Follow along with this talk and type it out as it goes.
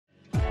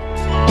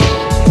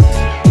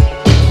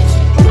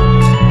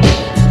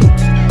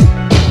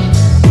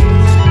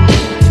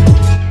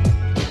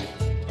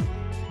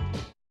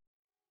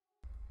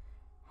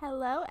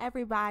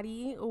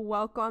everybody,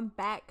 welcome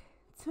back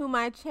to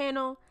my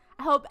channel.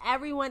 I hope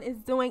everyone is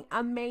doing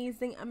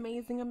amazing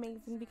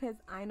because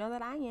I know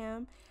that I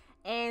am.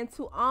 And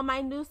to all my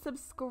new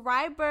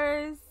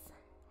subscribers,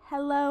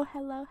 hello.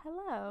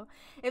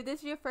 If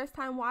this is your first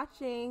time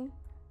watching,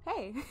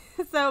 hey.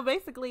 So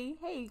basically,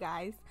 hey you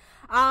guys,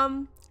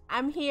 I'm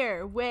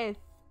here with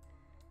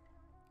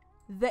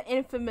the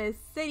infamous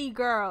City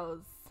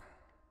Girls.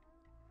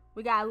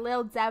 We got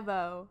Lil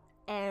Devo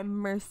and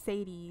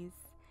Mercedes.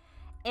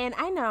 And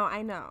I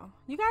know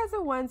you guys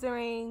are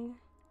wondering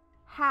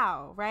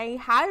how, right?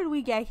 How did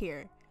we get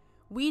here?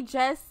 We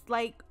just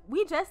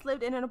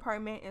lived in an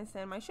apartment in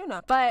San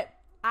Myshuno, but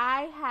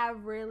I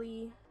have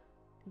really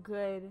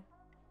good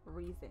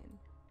reason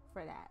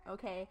for that,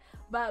 okay?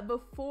 But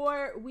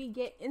before we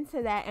get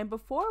into that, and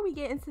before we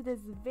get into this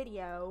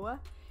video,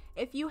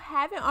 if you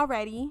haven't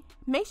already,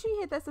 make sure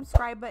you hit that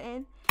subscribe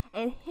button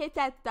and hit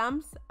that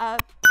thumbs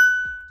up.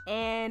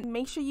 And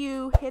make sure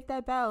you hit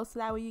that bell so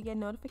that way you get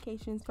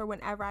notifications for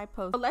whenever I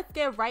post. So let's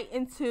get right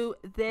into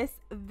this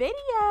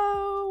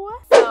video.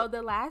 So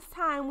the last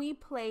time we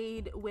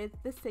played with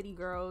the City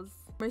Girls,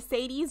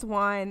 Mercedes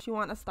won. She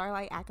won a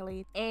Starlight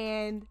accolade.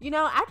 And, you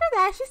know, after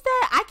that, she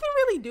said, I can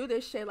really do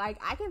this shit. Like,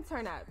 I can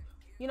turn up.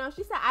 You know,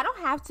 she said, I don't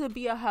have to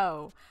be a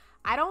hoe.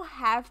 I don't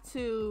have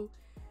to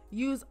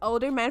use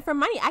older men for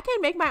money. I can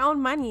make my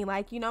own money.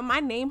 Like, you know, my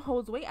name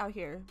holds weight out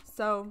here.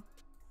 So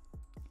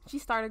she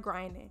started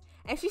grinding.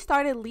 And she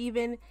started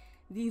leaving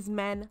these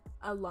men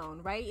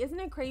alone, right?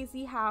 Isn't it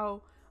crazy how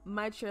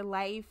much your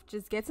life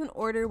just gets in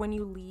order when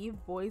you leave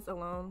boys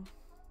alone?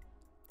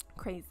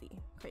 Crazy.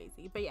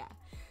 But yeah.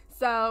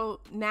 So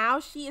now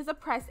she is a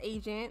press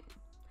agent.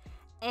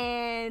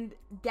 And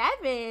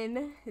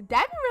Devin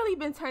really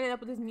been turning up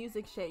with this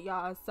music shit,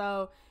 y'all.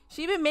 So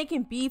she been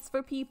making beats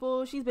for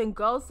people. She's been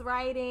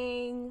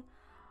ghostwriting.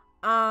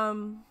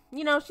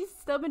 You know, she's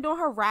still been doing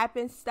her rap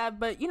and stuff,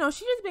 but you know,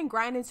 she's just been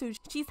grinding too.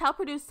 She's helped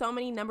produce so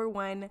many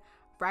 #1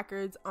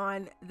 records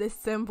on the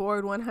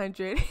Simboard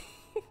 100.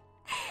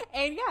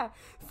 And yeah,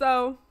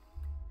 so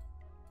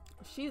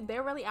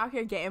they're really out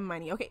here getting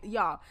money. Okay,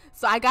 y'all,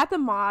 so I got the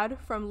mod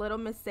from Little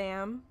Miss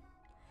Sam,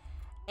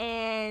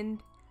 and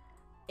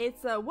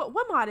it's a what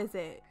mod is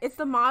it? It's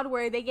the mod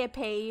where they get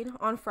paid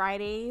on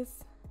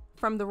Fridays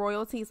from the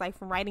royalties, like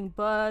from writing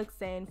books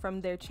and from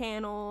their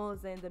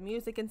channels and the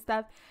music and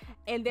stuff.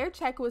 And their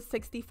check was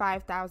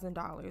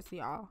 $65,000,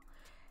 y'all.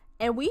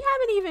 And we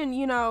haven't even,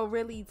 you know,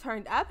 really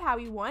turned up how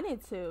we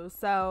wanted to.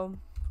 So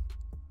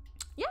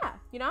yeah,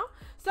 you know,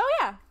 so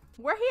yeah,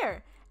 we're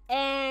here.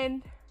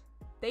 And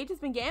they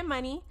just been getting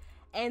money,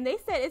 and they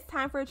said it's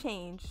time for a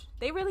change.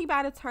 They really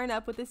about to turn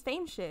up with this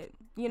fame shit,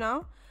 you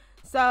know?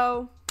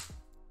 So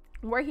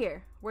we're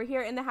here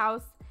in the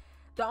house.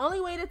 The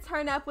only way to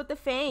turn up with the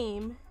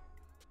fame,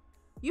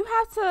 you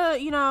have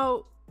to, you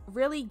know,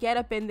 really get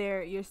up in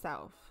there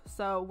yourself.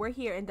 So we're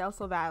here in Del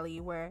Sol Valley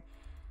where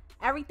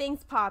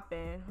everything's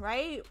popping,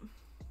 right?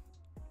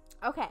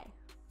 Okay,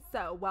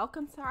 so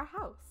welcome to our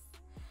house.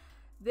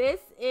 This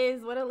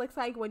is what it looks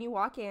like when you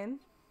walk in.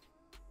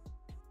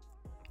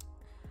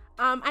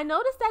 I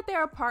noticed that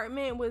their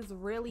apartment was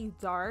really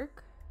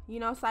dark, you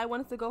know, so I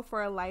wanted to go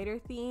for a lighter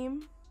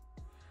theme.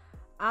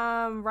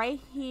 Right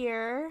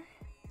here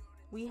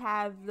we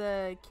have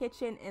the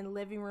kitchen and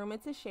living room.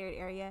 It's a shared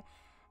area.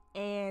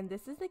 And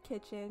this is the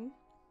kitchen.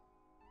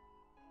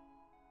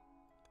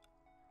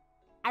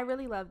 I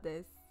really love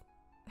this.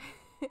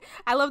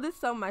 I love this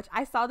so much.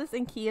 I saw this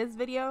in Kia's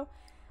video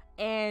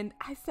and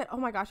I said, oh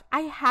my gosh, I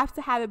have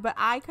to have it, but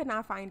I could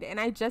not find it. And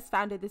I just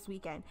found it this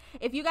weekend.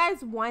 If you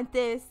guys want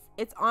this,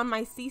 it's on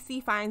my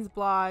CC Finds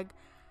blog.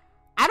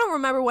 I don't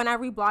remember when I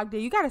reblogged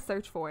it. You got to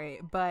search for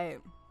it, but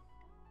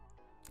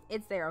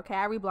it's there, okay?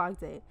 I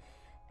reblogged it.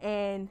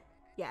 And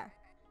yeah,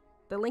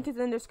 the link is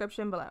in the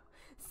description below.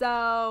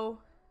 So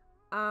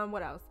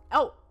what else?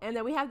 Oh, and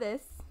then we have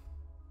this.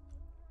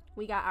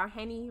 We got our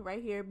Henny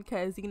right here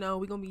because, you know,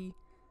 we're gonna be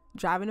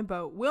driving a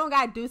boat. We don't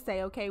got Douce,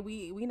 okay?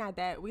 We not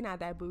that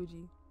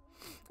bougie.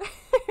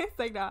 It's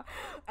like no.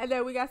 And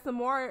then we got some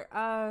more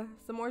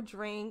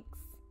drinks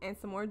and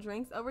some more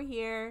drinks over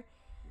here.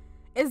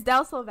 It's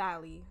Del Sol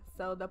Valley,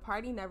 so the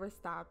party never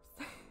stops.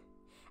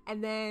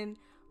 And then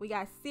we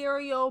got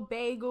cereal,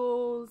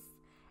 bagels,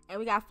 and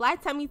we got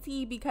flat tummy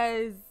tea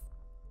because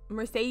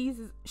Mercedes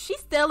she's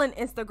still an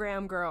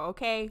Instagram girl,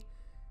 okay?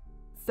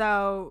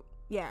 So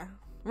yeah,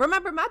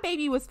 remember my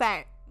baby was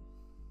fat,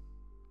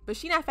 but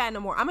she not fat no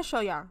more. I'm gonna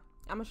show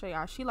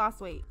y'all she lost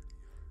weight.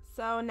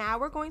 So now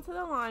we're going to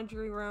the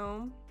laundry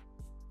room.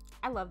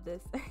 I love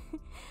this.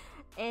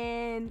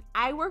 And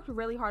I worked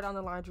really hard on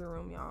the laundry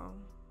room, y'all,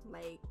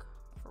 like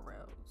for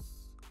reals.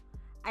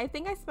 I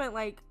think I spent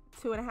like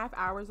 2.5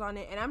 hours on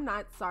it, and I'm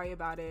not sorry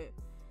about it.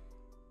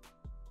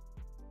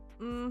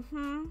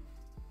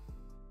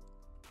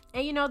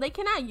 And you know, they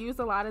cannot use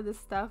a lot of this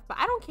stuff, but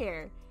I don't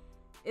care.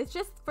 It's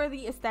just for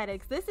the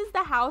aesthetics. This is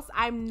the house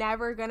I'm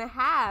never gonna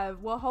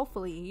have. Well,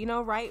 hopefully, you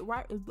know, right?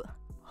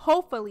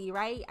 Hopefully,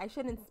 right? I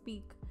shouldn't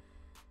speak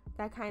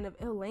that kind of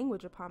ill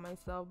language upon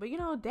myself, but you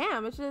know,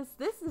 damn, it's just,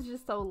 this is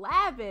just so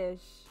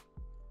lavish.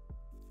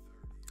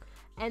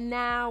 And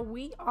now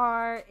we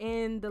are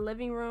in the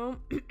living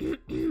room.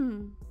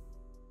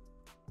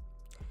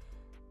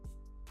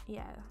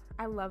 Yeah,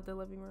 I love the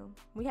living room.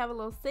 We have a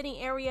little sitting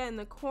area in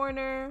the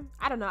corner.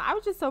 I don't know. I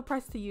was just so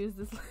pressed to use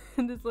this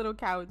this little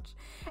couch.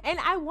 And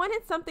I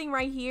wanted something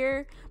right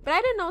here, but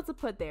I didn't know what to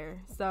put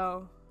there.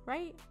 So,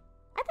 right?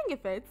 I think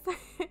it fits.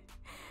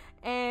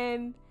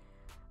 And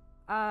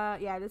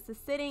yeah, this is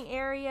sitting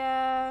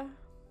area.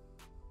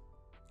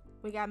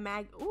 We got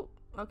ooh,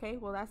 okay,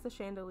 well that's the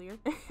chandelier.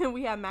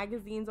 We have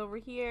magazines over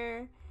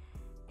here.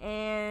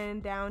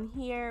 And down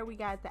here we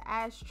got the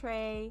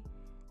ashtray.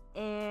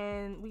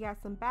 And we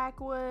got some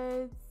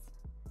backwoods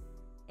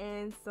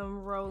and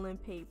some rolling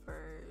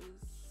papers.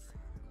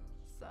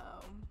 So,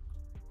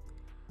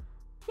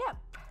 yep.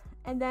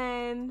 And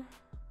then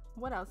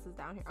what else is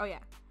down here? Oh yeah.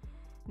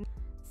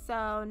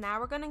 So now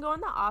we're gonna go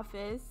in the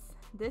office.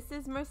 This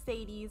is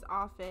Mercedes'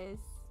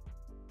 office.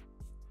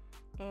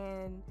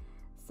 And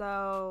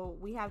so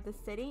we have the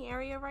sitting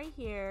area right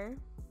here.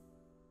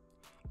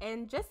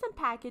 And just some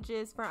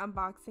packages for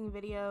unboxing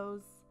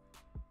videos.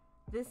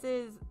 This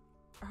is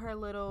her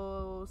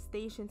little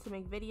station to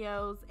make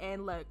videos.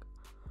 And look,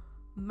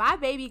 my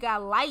baby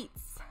got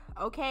lights.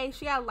 Okay,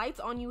 she got lights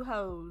on you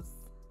hoes,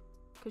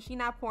 cause she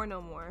not poor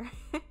no more.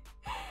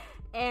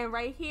 And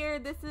right here,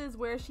 this is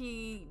where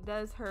she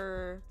does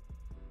her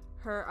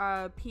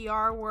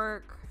PR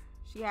work.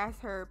 She has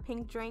her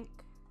pink drink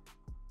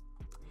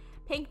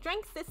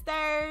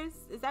sisters.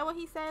 Is that what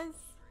he says?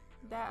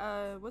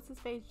 That what's his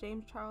face,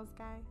 James Charles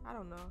guy? I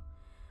don't know.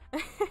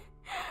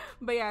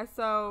 But yeah,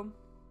 so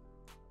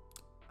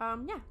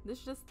yeah, this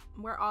is just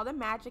where all the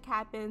magic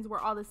happens,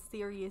 where all the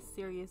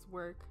serious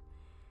work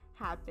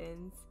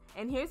happens.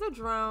 And here's a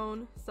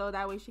drone, so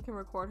that way she can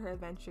record her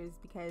adventures,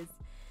 because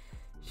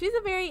she's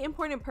a very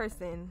important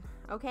person,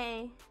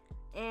 okay?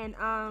 And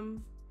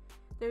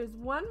there's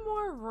one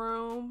more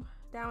room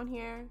down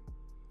here.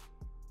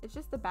 It's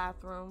just the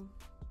bathroom.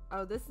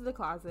 Oh, this is the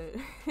closet.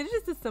 It's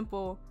just a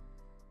simple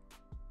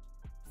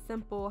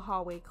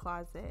hallway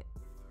closet.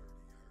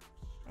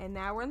 And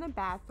now we're in the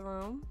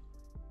bathroom.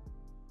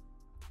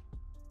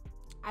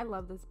 I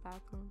love this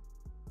bathroom,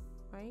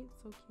 right?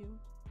 So cute.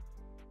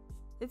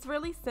 It's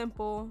really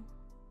simple.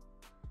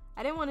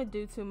 I didn't want to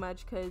do too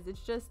much because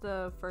it's just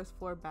a first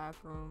floor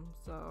bathroom,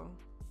 so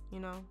you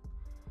know.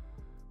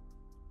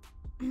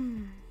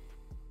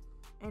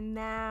 And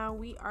now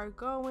we are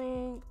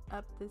going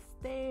up the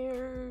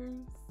stairs.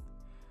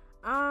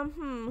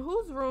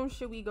 Whose room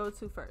should we go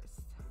to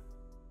first?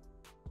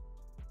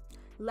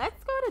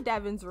 Let's go to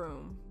Devin's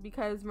room,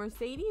 because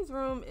Mercedes'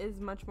 room is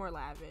much more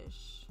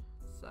lavish.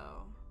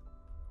 So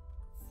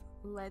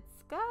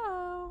let's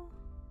go.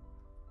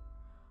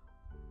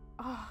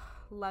 Oh,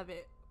 love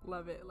it.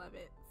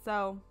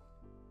 So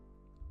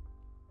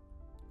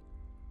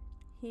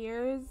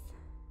here's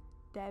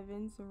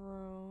Devin's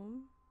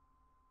room.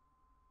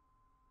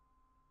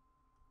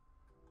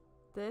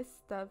 This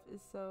stuff is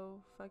so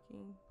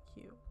fucking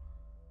cute.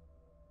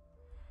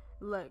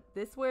 Look,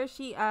 this where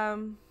she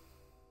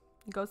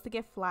goes to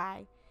get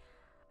fly.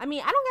 I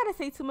mean, I don't gotta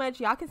say too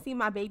much. Y'all can see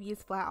my baby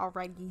is flat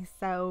already,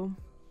 so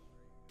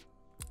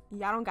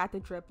y'all don't got to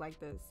drip like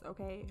this,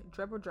 okay?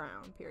 Drip or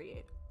drown,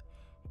 period.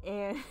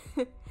 And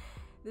this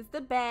is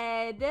the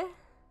bed.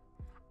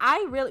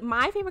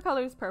 My favorite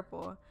color is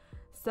purple,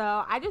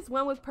 so I just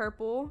went with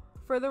purple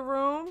for the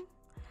room.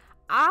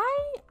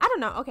 I don't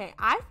know. Okay,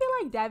 I feel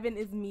like Devin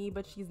is me,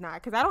 but she's not,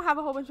 because I don't have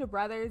a whole bunch of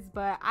brothers,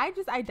 but I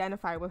just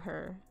identify with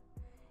her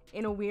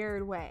in a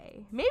weird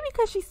way. Maybe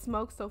because she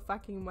smokes so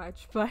fucking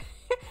much, but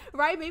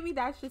right, maybe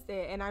that's just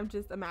it, and I'm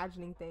just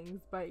imagining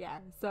things. But yeah,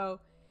 so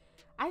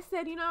I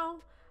said, you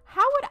know,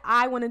 how would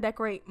I want to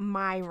decorate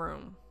my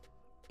room?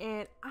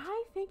 And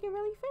I think it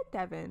really fit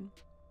Devin.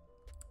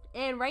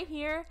 And right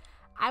here,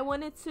 I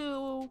wanted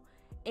to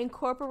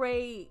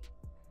incorporate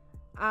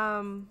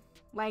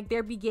like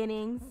their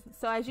beginnings.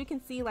 So as you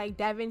can see, like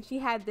Devin, she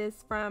had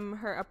this from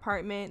her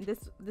apartment,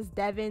 this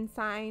Devin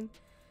sign.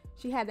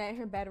 She had that in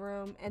her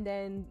bedroom, and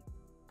then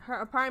her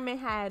apartment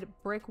had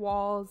brick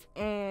walls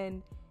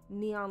and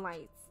neon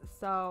lights.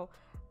 So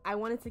I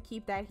wanted to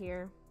keep that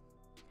here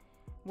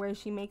where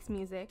she makes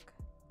music.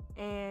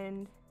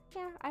 And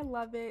yeah, I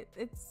love it.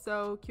 It's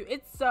so cute.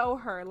 It's so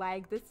her.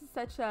 Like, this is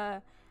such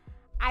a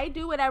I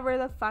do whatever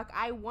the fuck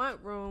I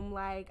want room.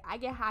 Like, I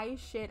get high as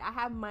shit. I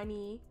have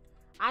money.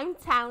 I'm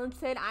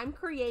talented. I'm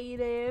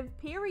creative.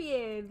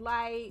 Period.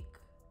 Like,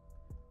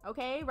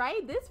 okay,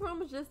 right? This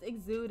room is just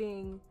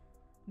exuding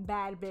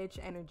bad bitch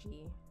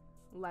energy.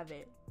 Love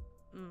it.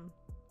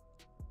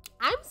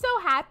 I'm so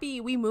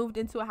happy we moved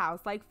into a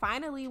house. Like,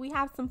 finally we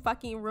have some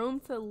fucking room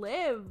to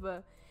live.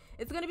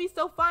 It's gonna be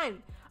so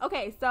fun.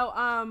 Okay, so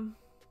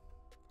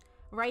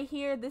right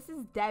here, this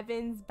is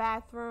Devin's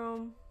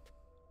bathroom.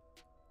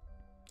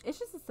 It's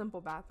just a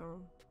simple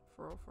bathroom,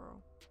 for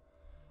real.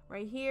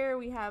 Right here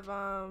we have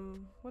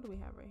what do we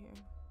have right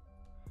here?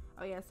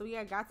 Oh yeah, so we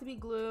got to be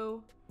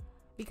glue,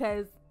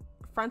 because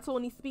frontal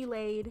needs to be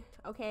laid.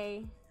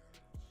 Okay,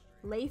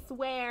 lace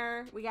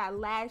wear. We got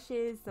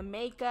lashes, some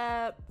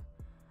makeup.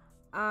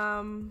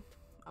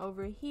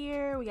 Over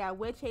here, we got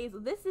witch hazel.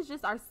 This is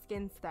just our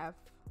skin stuff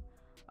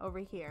over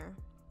here.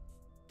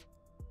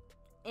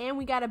 And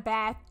we got a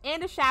bath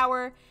and a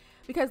shower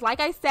because, like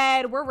I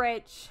said, we're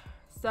rich.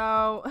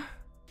 So,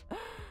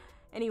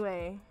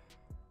 anyway,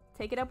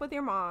 take it up with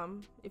your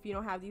mom if you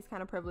don't have these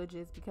kind of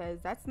privileges, because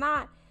that's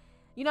not,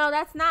 you know,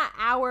 that's not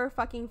our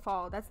fucking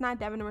fault. That's not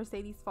Devin and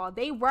Mercedes' fault.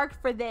 They worked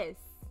for this.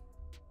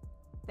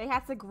 They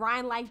had to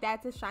grind like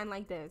that to shine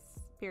like this,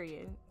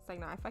 period. It's like,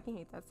 no, I fucking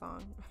hate that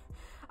song.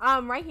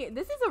 Right here,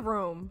 this is a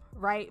room,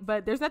 right?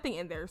 But there's nothing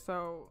in there,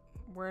 so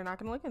we're not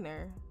gonna look in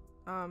there.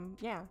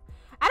 Yeah,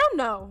 I don't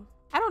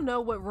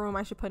know what room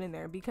I should put in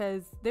there,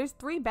 because there's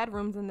 3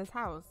 bedrooms in this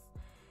house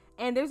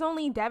and there's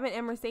only Devin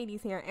and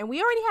Mercedes here, and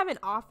we already have an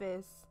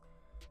office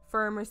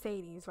for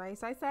Mercedes, right?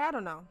 So I said, I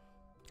don't know.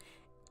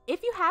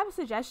 If you have a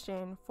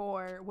suggestion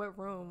for what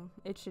room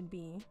it should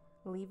be,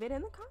 leave it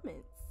in the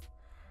comments.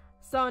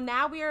 So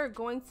now we are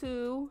going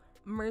to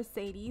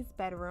Mercedes'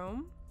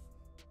 bedroom.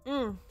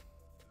 Love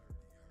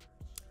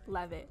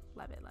it,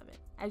 love it, love it.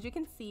 As you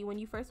can see, when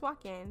you first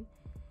walk in,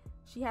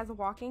 she has a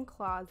walk-in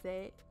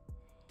closet,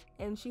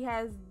 and she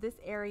has this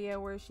area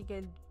where she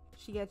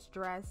gets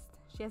dressed.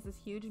 She has this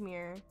huge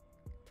mirror,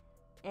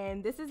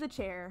 and this is a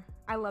chair.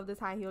 I love this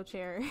high heel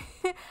chair.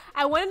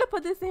 I wanted to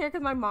put this in here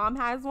because my mom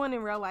has one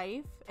in real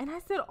life, and I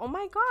said, oh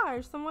my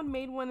gosh, someone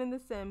made one in The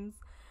Sims.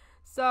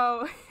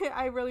 So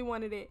I really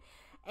wanted it.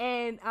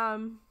 And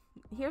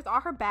here's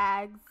all her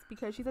bags,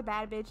 because she's a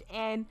bad bitch,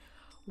 and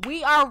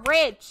we are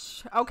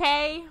rich,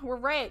 okay? We're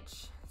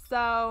rich.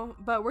 So,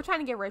 but we're trying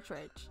to get rich.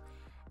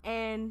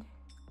 And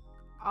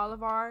all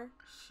of our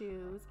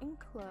shoes and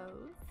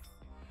clothes.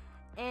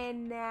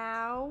 And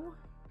now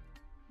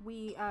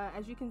we,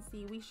 as you can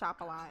see, we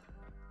shop a lot.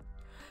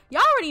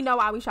 Y'all already know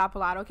why we shop a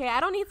lot, okay? I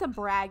don't need to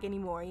brag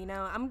anymore, you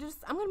know? I'm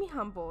gonna be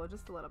humble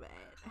just a little bit,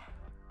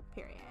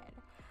 period.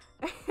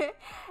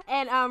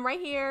 And right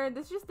here,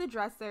 this is just the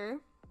dresser.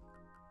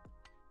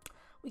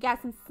 We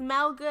got some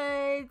smell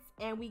goods,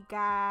 and we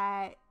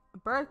got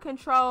birth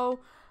control.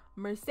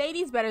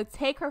 Mercedes better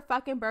take her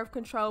fucking birth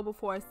control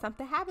before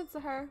something happens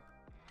to her.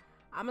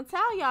 I'm gonna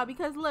tell y'all,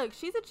 because look,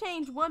 she's a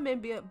changed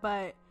woman,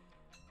 but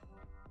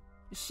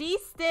she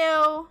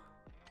still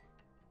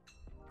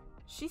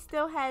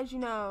has, you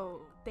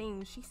know,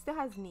 things. She still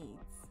has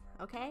needs,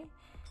 okay?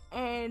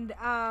 And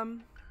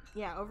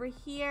yeah, over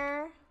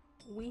here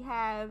we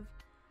have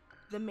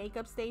the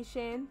makeup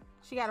station.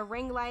 She got a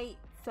ring light,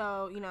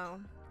 so you know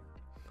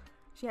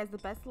she has the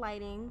best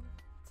lighting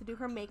to do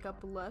her makeup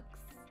looks.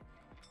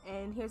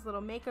 And here's a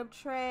little makeup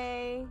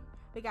tray.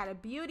 We got a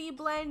beauty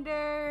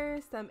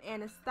blender, some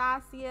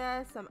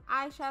Anastasia, some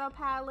eyeshadow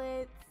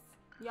palettes.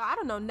 Y'all, I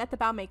don't know nothing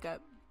about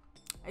makeup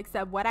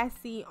except what I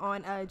see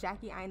on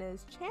Jackie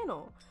Ina's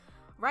channel,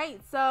 right?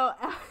 So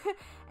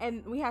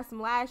and we have some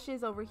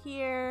lashes over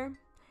here,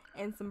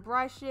 and some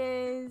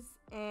brushes,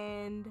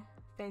 and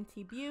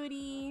Fenty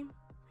Beauty.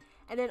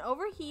 And then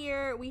over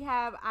here we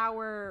have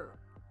our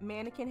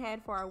mannequin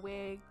head for our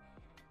wig.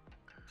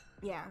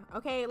 Yeah,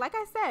 okay, like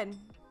I said,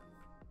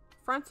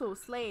 frontal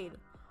Slade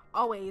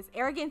always.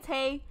 Arrogant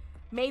Tay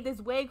made this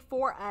wig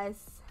for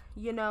us,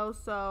 you know,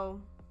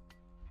 so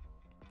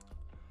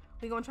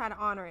we're gonna try to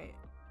honor it,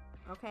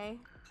 okay?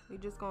 We're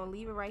just gonna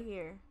leave it right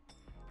here.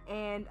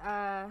 And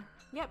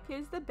yep,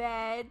 here's the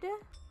bed.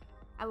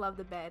 I love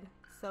the bed,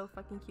 so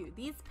fucking cute.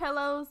 These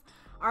pillows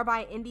are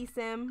by Indie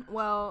Sim.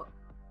 Well,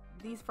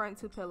 these front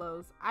 2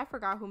 pillows, I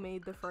forgot who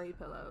made the furry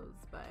pillows,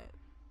 but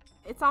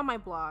it's on my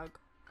blog.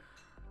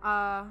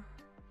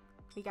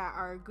 We got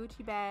our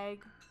Gucci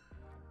bag,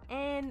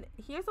 and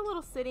here's a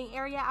little sitting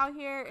area out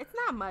here. It's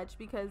not much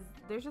because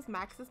there's just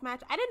Maxis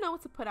Match. I didn't know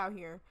what to put out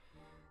here,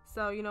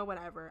 so you know,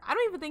 whatever. I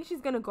don't even think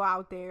she's gonna go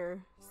out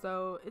there,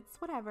 so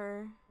it's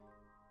whatever.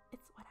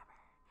 It's whatever.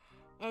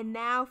 And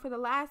now for the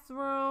last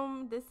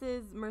room, this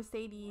is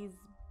Mercedes'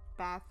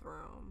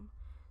 bathroom.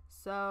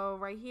 So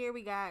right here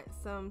we got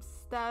some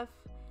stuff.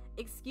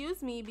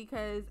 Excuse me,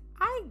 because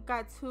I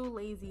got too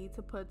lazy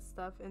to put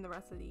stuff in the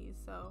rest of these.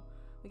 So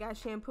we got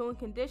shampoo and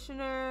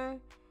conditioner,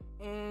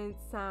 and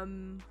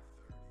some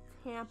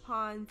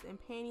tampons and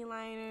panty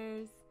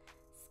liners,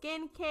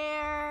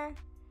 skincare.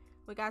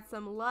 We got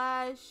some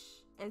Lush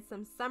and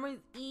some Summer's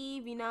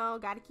Eve, you know,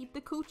 gotta keep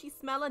the coochie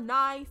smelling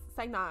nice. It's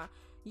like, nah,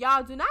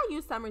 y'all do not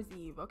use Summer's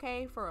Eve,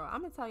 okay? For real,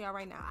 I'm gonna tell y'all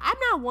right now. I'm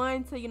not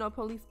one to, you know,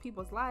 police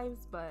people's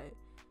lives, but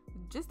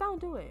just don't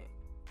do it.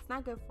 It's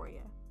not good for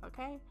you,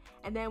 okay?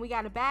 And then we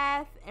got a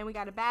bath, and we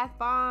got a bath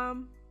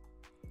bomb,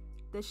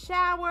 the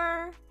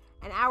shower,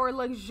 and our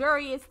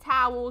luxurious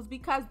towels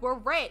because we're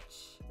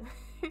rich.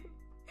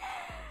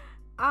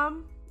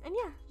 And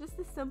yeah, just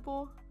a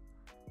simple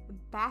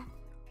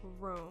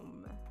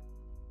bathroom.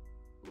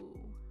 Ooh,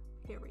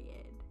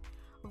 period.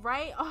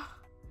 Right? Oh,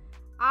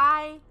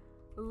 I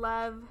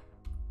love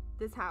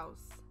this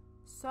house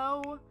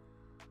so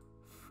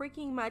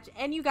freaking much.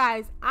 And you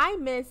guys, I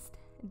missed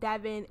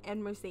Devin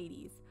and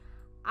Mercedes.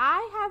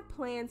 I have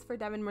plans for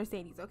Devin and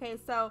Mercedes. Okay,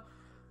 so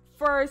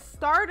for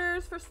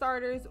starters,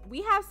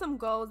 we have some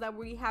goals that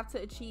we have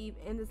to achieve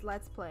in this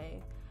Let's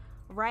Play,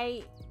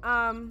 right?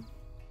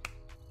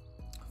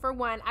 for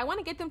one, I want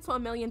to get them to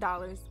 $1 million.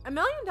 $1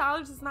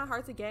 million is not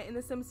hard to get in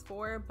The Sims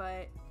 4,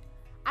 but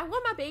I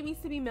want my babies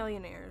to be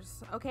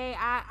millionaires, okay?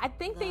 I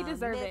think they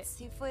deserve it.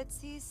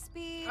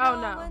 Oh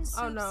no,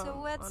 oh no,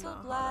 oh no,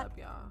 hold up,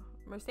 y'all.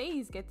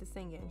 Mercedes get to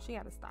singing. She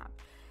gotta stop.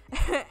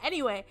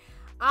 Anyway,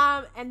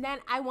 and then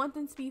I want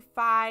them to be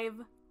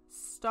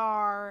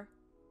 5-star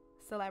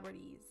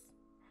celebrities.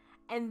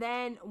 And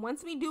then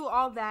once we do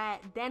all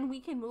that, then we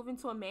can move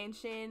into a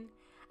mansion.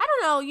 I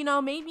don't know, you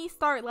know, maybe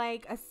start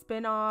like a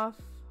spin-off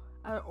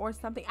or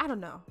something. I don't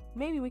know.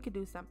 Maybe we could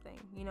do something,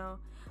 you know.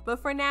 But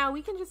for now,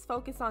 we can just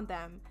focus on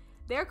them.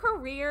 Their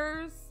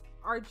careers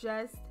are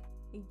just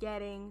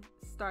getting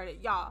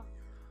started. Y'all,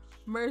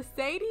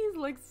 Mercedes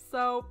looks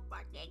so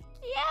fucking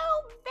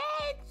cute,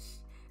 bitch.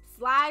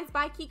 Slides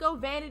by Kiko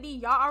Vanity.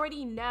 Y'all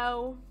already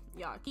know.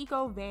 Y'all,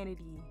 Kiko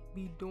Vanity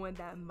be doing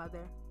that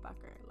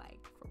motherfucker,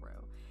 like, for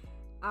real.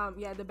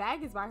 Yeah, the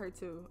bag is by her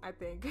too, I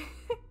think.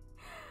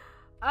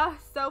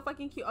 So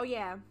fucking cute. Oh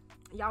yeah,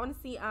 y'all want to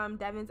see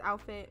Devin's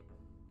outfit?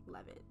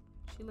 Love it.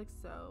 She looks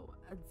so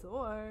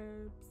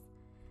adorbs.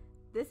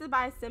 This is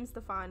by Sim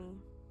Stefani.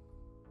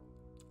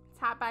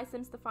 Top by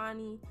Sim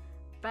Stefani.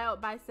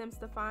 Belt by Sim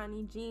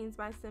Stefani. Jeans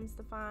by Sim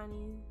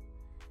Stefani.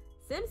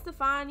 Sim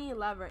Stefani,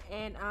 love her.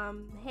 And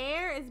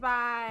hair is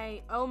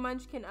by O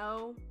Munchkin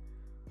O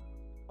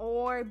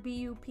or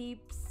BU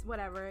Peeps,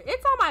 whatever.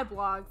 It's on my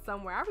blog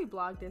somewhere. I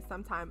reblogged this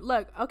sometime.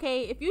 Look,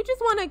 okay, if you just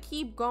want to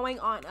keep going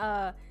on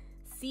a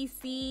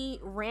CC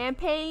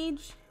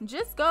rampage,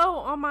 just go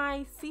on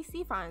my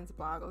CC Finds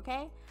blog,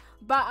 okay?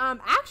 But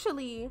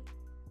actually,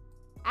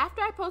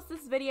 after I post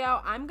this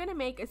video, I'm gonna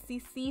make a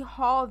CC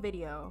haul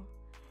video,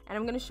 and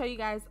I'm gonna show you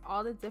guys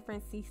all the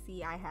different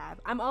CC I have.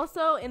 I'm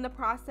also in the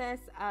process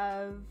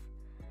of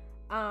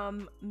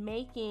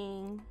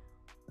making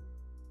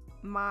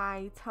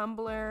my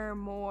Tumblr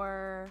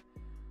more.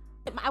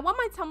 I want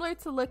my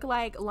Tumblr to look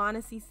like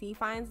Lana CC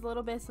Finds a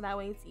little bit, so that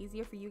way it's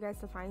easier for you guys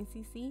to find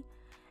CC.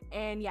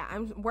 And yeah,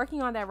 I'm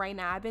working on that right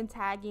now. I've been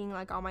tagging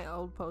like all my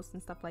old posts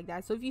and stuff like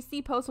that. So if you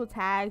see posts with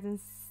tags and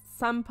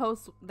some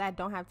posts that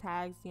don't have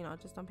tags, you know,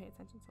 just don't pay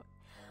attention to it.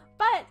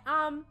 But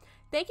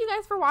thank you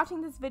guys for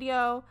watching this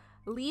video.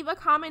 Leave a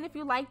comment if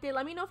you liked it.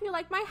 Let me know if you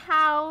like my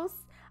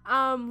house.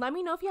 Let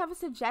me know if you have a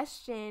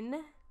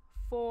suggestion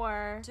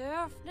for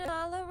the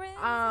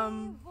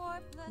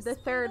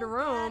third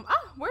room.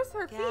 Oh, where's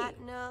her feet?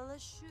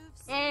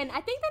 And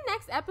I think the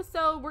next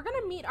episode we're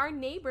gonna meet our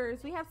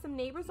neighbors. We have some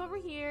neighbors over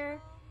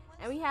here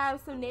and we have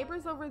some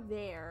neighbors over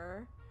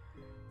there.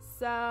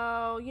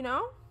 So, you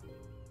know,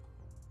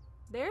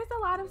 there's a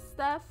lot of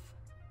stuff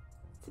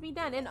to be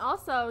done. And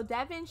also,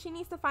 Devin, she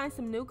needs to find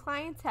some new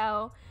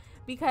clientele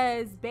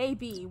because,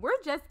 baby, we're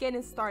just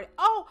getting started.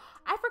 Oh,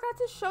 I forgot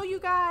to show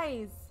you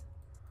guys.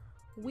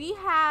 We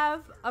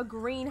have a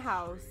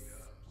greenhouse.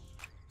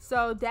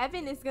 So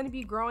Devin is going to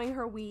be growing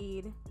her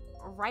weed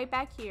right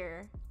back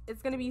here.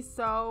 It's going to be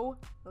so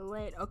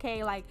lit,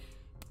 okay? Like,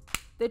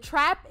 the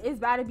trap is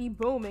about to be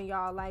booming,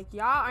 y'all. Like,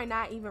 y'all are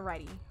not even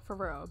ready, for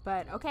real.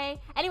 But,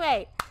 okay?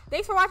 Anyway,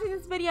 thanks for watching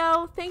this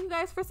video. Thank you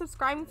guys for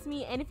subscribing to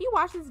me. And if you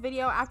watch this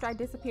video after I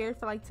disappeared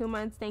for like 2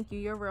 months, thank you.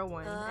 You're a real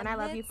one. And I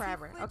love you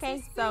forever,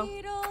 okay? So,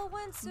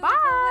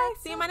 bye.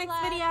 See you in my next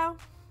video.